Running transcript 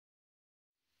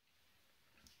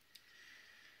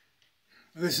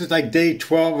This is like day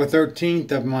 12 or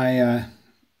 13th of my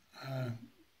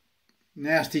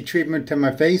nasty treatment to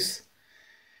my face.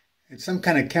 It's some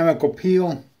kind of chemical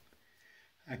peel.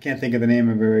 I can't think of the name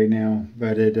of it right now,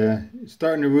 but it's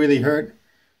starting to really hurt.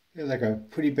 It's like a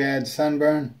pretty bad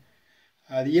sunburn.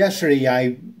 Yesterday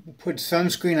I put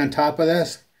sunscreen on top of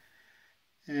this,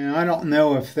 and I don't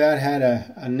know if that had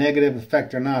a negative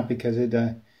effect or not, because it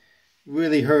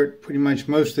really hurt pretty much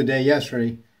most of the day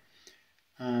yesterday.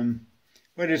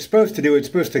 What it's supposed to do, it's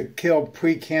supposed to kill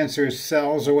precancerous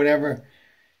cells or whatever,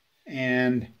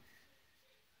 and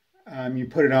you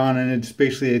put it on, and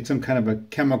it's some kind of a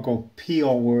chemical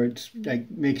peel where it's like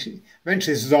eventually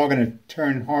this is all going to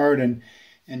turn hard and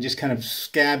just kind of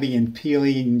scabby and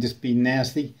peely and just be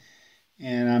nasty.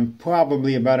 And I'm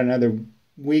probably about another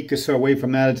week or so away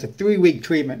from that. It's a 3-week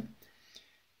treatment,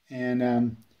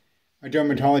 and my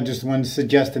dermatologist, the one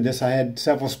suggested this. I had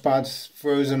several spots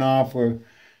frozen off or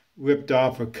ripped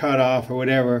off or cut off or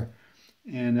whatever,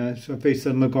 and so my face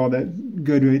doesn't look all that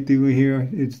good right through here.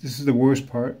 This is the worst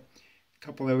part. A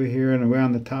couple over here and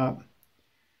around the top.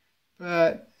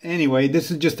 But anyway,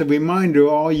 this is just a reminder,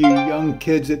 all you young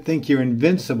kids that think you're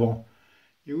invincible,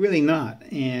 you're really not.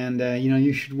 And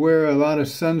you should wear a lot of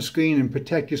sunscreen and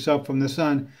protect yourself from the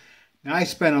sun. Now, I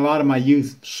spent a lot of my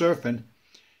youth surfing,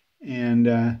 and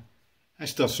I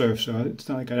still surf, so it's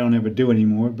not like I don't ever do it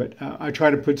anymore, but I try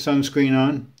to put sunscreen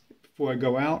on before I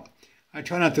go out. I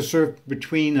try not to surf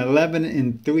between 11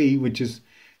 and 3, which is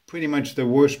pretty much the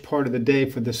worst part of the day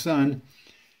for the sun.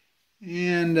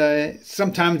 And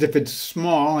sometimes if it's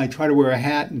small, I try to wear a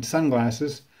hat and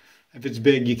sunglasses. If it's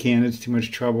big, you can't. It's too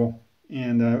much trouble.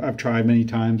 And I've tried many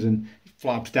times, and it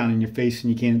flops down in your face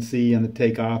and you can't see on the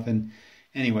takeoff. And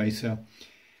anyway, so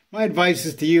my advice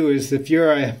is to you is, if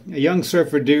you're a young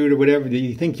surfer dude or whatever, do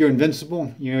you think you're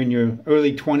invincible? You're in your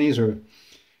early 20s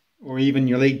or even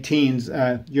your late teens,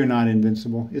 you're not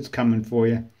invincible. It's coming for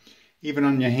you. Even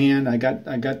on your hand, I got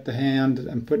the hand.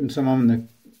 I'm putting some on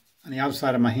the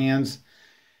outside of my hands,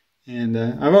 and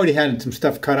I've already had some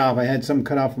stuff cut off. I had some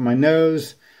cut off on my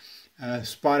nose, a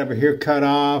spot over here cut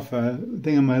off, a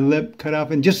thing on my lip cut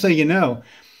off. And just so you know,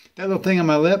 that little thing on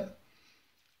my lip,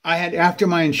 I had, after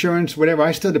my insurance, whatever,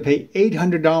 I still had to pay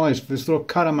 $800 for this little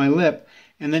cut on my lip.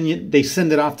 And then they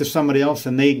send it off to somebody else,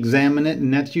 and they examine it,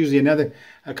 and that's usually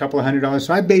a couple of $100.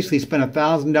 So I basically spent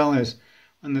 $1,000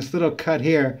 on this little cut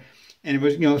here, and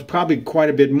it was probably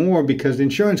quite a bit more because the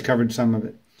insurance covered some of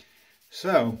it.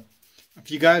 So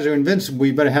if you guys are invincible,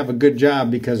 you better have a good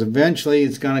job, because eventually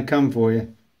it's going to come for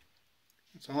you.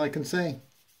 That's all I can say.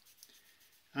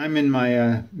 I'm in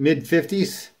my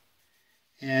mid-50s.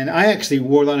 And I actually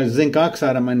wore a lot of zinc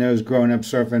oxide on my nose growing up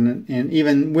surfing. And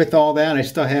even with all that, I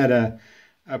still had a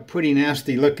pretty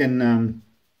nasty looking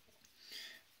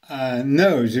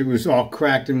nose. It was all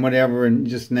cracked and whatever, and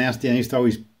just nasty. I used to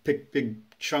always pick big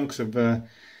chunks of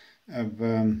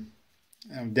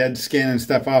dead skin and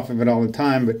stuff off of it all the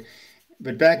time.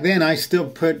 But back then, I still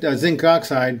put zinc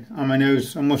oxide on my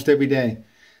nose almost every day.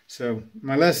 So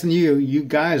my lesson to you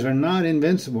guys are not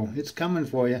invincible. It's coming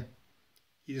for you.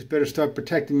 You just better start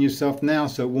protecting yourself now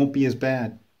so it won't be as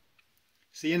bad.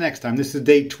 See you next time. This is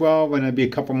day 12, and there'll be a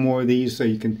couple more of these so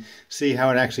you can see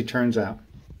how it actually turns out.